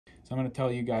So I'm going to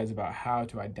tell you guys about how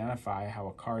to identify how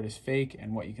a card is fake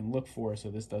and what you can look for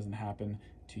so this doesn't happen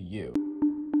to you.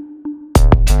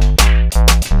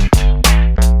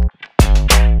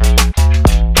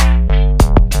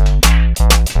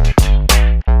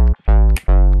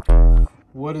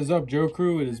 What is up,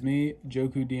 JOHKU? It is me,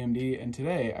 JOHKU DMD, and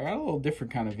today I got a little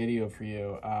different kind of video for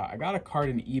you. I got a card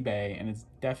in eBay and it's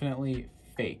definitely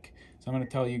fake. So I'm going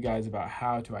to tell you guys about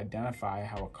how to identify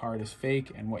how a card is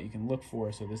fake and what you can look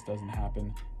for so this doesn't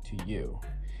happen to you.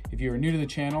 If you are new to the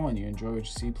channel and you enjoy what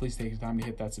you see, please take the time to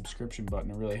hit that subscription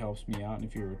button. It really helps me out. And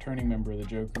if you're a returning member of the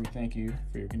JOHKU, thank you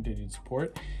for your continued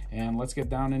support. And let's get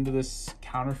down into this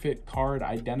counterfeit card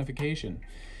identification.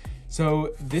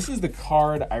 So this is the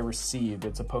card I received.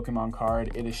 It's a Pokemon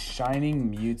card. It is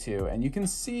Shining Mewtwo, and you can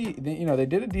see, they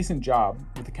did a decent job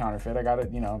with the counterfeit. I got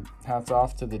it, hats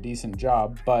off to the decent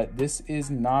job, but this is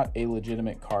not a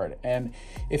legitimate card. And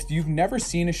if you've never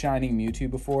seen a Shining Mewtwo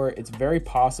before, it's very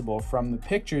possible from the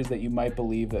pictures that you might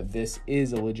believe that this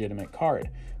is a legitimate card.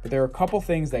 But there are a couple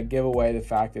things that give away the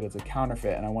fact that it's a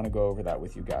counterfeit, and I want to go over that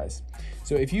with you guys.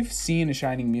 So if you've seen a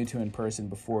Shining Mewtwo in person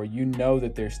before, you know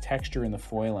that there's texture in the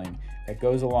foiling that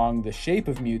goes along the shape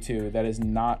of Mewtwo that is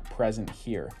not present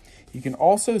here. You can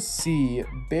also see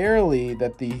barely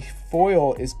that the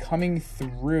foil is coming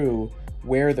through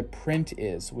where the print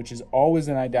is, which is always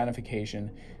an identification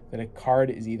that a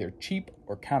card is either cheap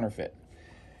or counterfeit.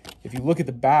 If you look at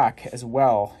the back as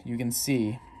well, you can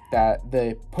see that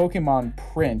the Pokemon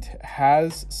print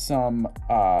has some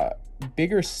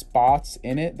bigger spots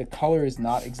in it. The color is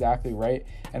not exactly right.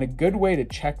 And a good way to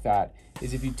check that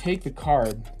is if you take the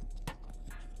card,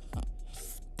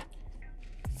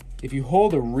 if you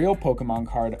hold a real Pokemon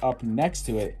card up next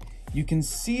to it, you can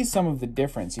see some of the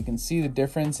difference. You can see the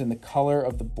difference in the color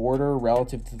of the border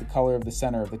relative to the color of the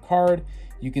center of the card.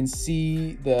 You can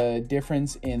see the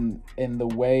difference in the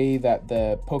way that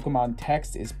the Pokemon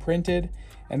text is printed.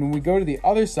 And when we go to the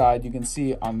other side, you can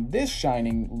see on this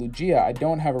Shining Lugia, I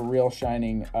don't have a real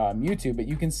Shining Mewtwo, but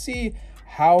you can see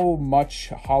how much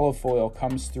holo foil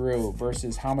comes through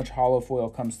versus how much holo foil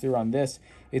comes through on this.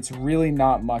 It's really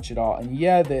not much at all. And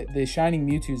yeah, the Shining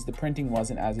Mewtwo's, the printing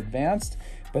wasn't as advanced,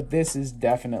 but this is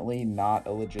definitely not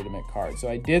a legitimate card. So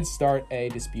I did start a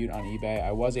dispute on eBay.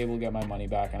 I was able to get my money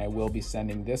back, and I will be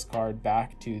sending this card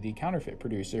back to the counterfeit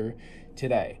producer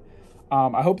today.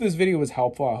 I hope this video was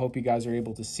helpful. I hope you guys are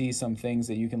able to see some things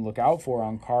that you can look out for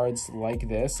on cards like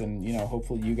this, and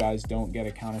hopefully you guys don't get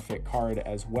a counterfeit card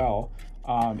as well.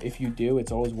 If you do, it's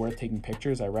always worth taking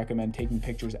pictures. I recommend taking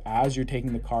pictures as you're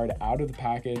taking the card out of the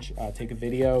package. Take a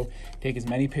video, take as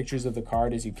many pictures of the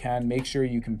card as you can. Make sure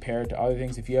you compare it to other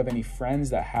things. If you have any friends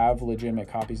that have legitimate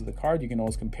copies of the card, you can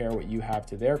always compare what you have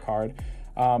to their card.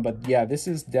 But yeah, this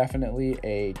is definitely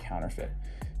a counterfeit.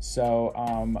 So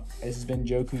this has been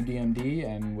JOHKU DMD,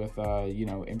 and with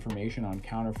information on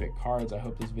counterfeit cards. I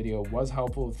hope this video was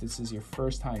helpful. If this is your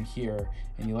first time here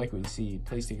and you like what you see,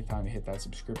 please take the time to hit that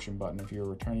subscription button. If you're a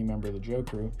returning member of the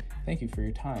JOHKU, thank you for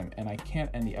your time. And I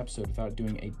can't end the episode without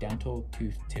doing a dental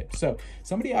tooth tip. So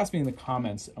somebody asked me in the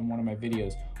comments on one of my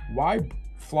videos, why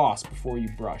floss before you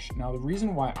brush? Now, the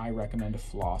reason why I recommend to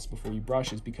floss before you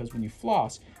brush is because when you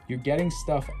floss, you're getting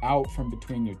stuff out from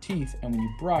between your teeth, and when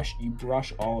you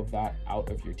brush all of that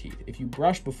out of your teeth. If you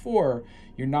brush before,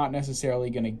 you're not necessarily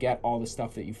going to get all the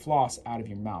stuff that you floss out of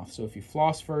your mouth. So if you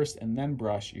floss first and then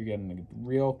brush, you're getting a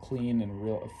real clean and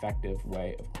real effective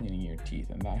way of cleaning your teeth,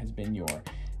 and that has been your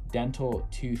dental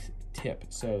tooth tip.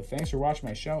 So thanks for watching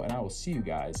my show, and I will see you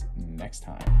guys next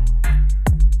time.